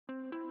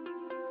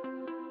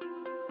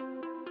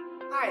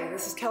Hi,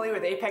 this is Kelly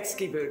with Apex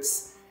Ski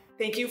Boots.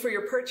 Thank you for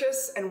your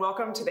purchase and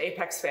welcome to the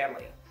Apex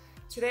family.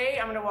 Today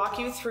I'm going to walk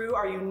you through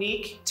our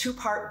unique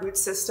two-part boot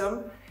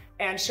system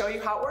and show you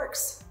how it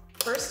works.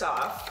 First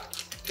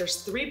off,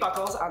 there's 3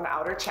 buckles on the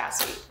outer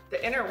chassis.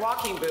 The inner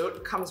walking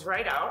boot comes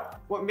right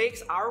out. What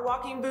makes our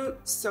walking boot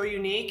so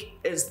unique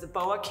is the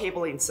BOA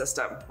cabling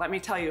system. Let me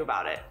tell you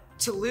about it.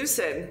 To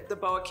loosen the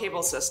BOA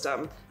cable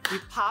system, you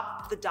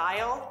pop the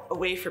dial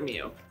away from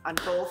you on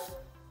both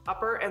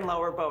upper and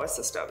lower BOA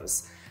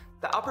systems.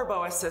 The upper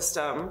BOA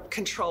system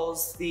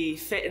controls the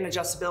fit and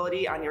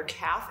adjustability on your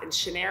calf and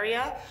shin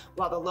area,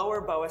 while the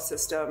lower BOA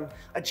system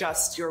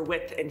adjusts your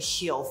width and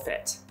heel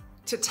fit.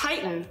 To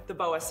tighten the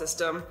BOA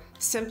system,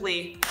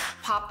 simply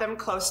pop them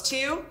close to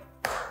you,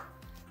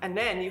 and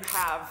then you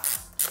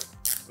have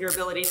your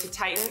ability to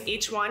tighten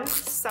each one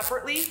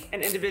separately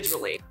and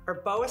individually. Our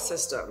BOA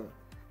system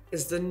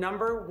is the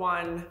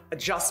 #1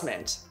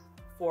 adjustment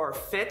for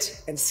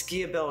fit and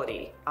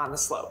skiability on the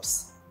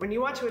slopes. When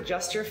you want to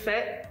adjust your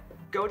fit,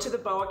 go to the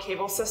BOA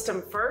cable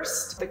system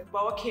first. The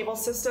BOA cable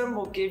system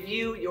will give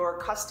you your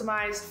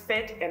customized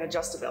fit and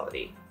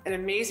adjustability. An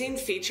amazing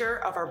feature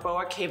of our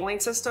BOA cabling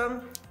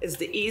system is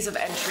the ease of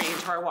entry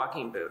into our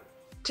walking boot.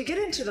 To get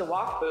into the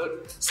walk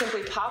boot,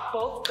 simply pop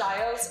both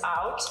dials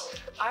out.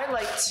 I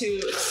like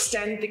to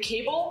extend the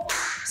cable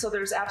so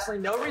there's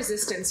absolutely no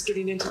resistance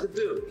getting into the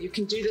boot. You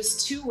can do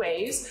this 2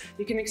 ways.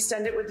 You can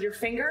extend it with your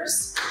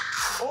fingers,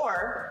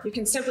 or you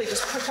can simply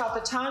just push out the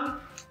tongue,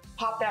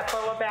 pop that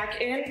BOA back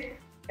in,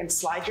 and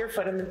slide your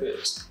foot in the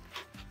boot.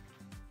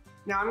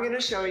 Now I'm going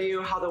to show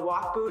you how the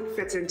walk boot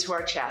fits into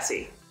our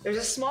chassis. There's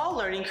a small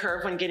learning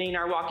curve when getting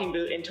our walking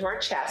boot into our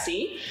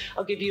chassis.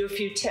 I'll give you a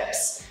few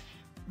tips.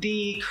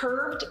 The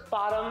curved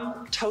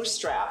bottom toe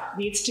strap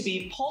needs to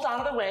be pulled out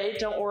of the way.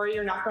 Don't worry,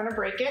 you're not going to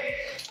break it.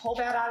 Pull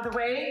that out of the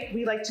way.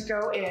 We like to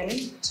go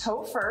in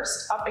toe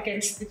first, up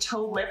against the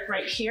toe lip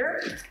right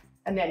here,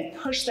 and then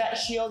push that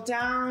heel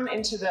down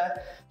into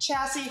the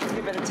chassis.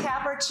 Give it a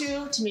tap or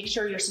 2 to make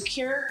sure you're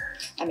secure,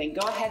 and then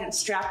go ahead and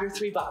strap your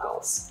 3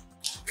 buckles.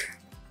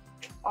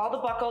 All the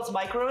buckles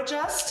micro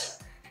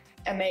adjust,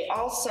 and they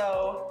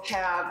also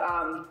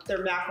have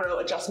their macro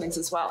adjustments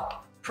as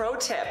well. Pro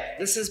tip,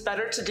 this is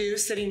better to do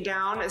sitting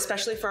down,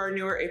 especially for our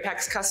newer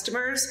Apex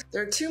customers.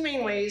 There are 2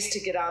 main ways to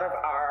get out of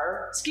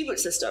our ski boot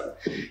system.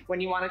 When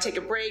you want to take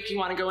a break, you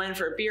want to go in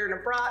for a beer and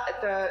a brat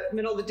at the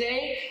middle of the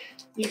day,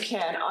 you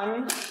can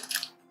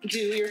undo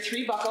your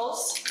 3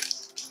 buckles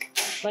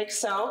like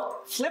so.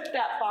 Flip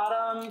that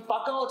bottom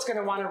buckle. It's going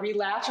to want to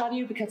relatch on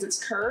you because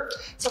it's curved.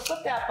 So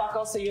flip that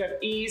buckle so you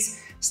have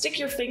ease. Stick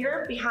your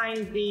finger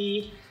behind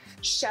the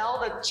shell,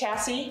 the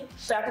chassis,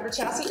 back of the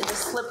chassis, and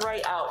just slip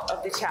right out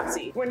of the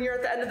chassis. When you're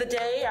at the end of the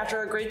day,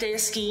 after a great day of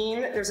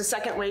skiing, there's a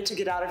second way to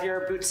get out of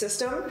your boot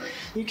system.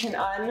 You can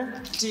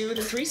undo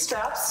the 3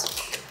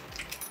 straps,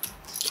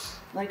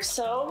 like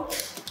so.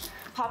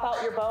 Pop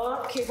out your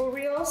BOA cable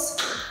reels.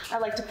 I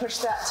like to push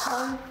that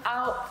tongue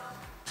out,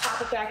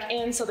 pop it back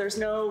in so there's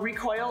no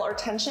recoil or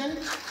tension,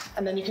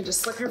 and then you can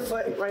just slip your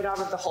foot right out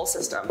of the whole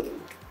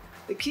system.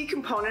 The key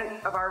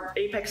component of our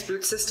Apex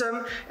boot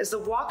system is the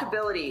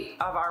walkability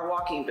of our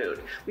walking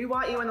boot. We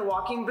want you in the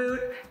walking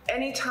boot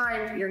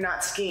anytime you're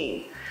not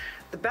skiing.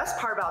 The best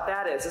part about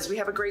that is we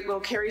have a great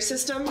little carry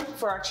system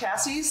for our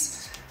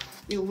chassis.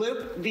 You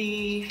loop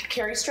the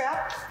carry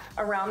strap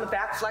around the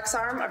back flex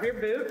arm of your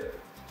boot,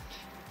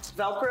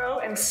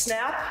 Velcro and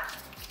snap,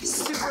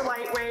 super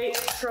lightweight,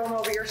 throw them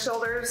over your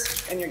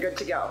shoulders, and you're good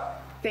to go.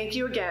 Thank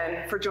you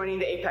again for joining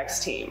the Apex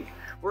team.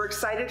 We're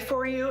excited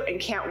for you and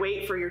can't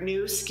wait for your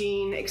new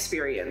skiing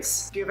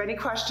experience. If you have any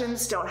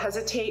questions, don't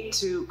hesitate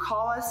to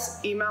call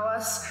us, email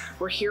us.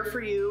 We're here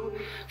for you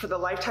for the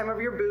lifetime of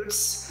your boots.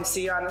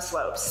 See you on the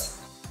slopes.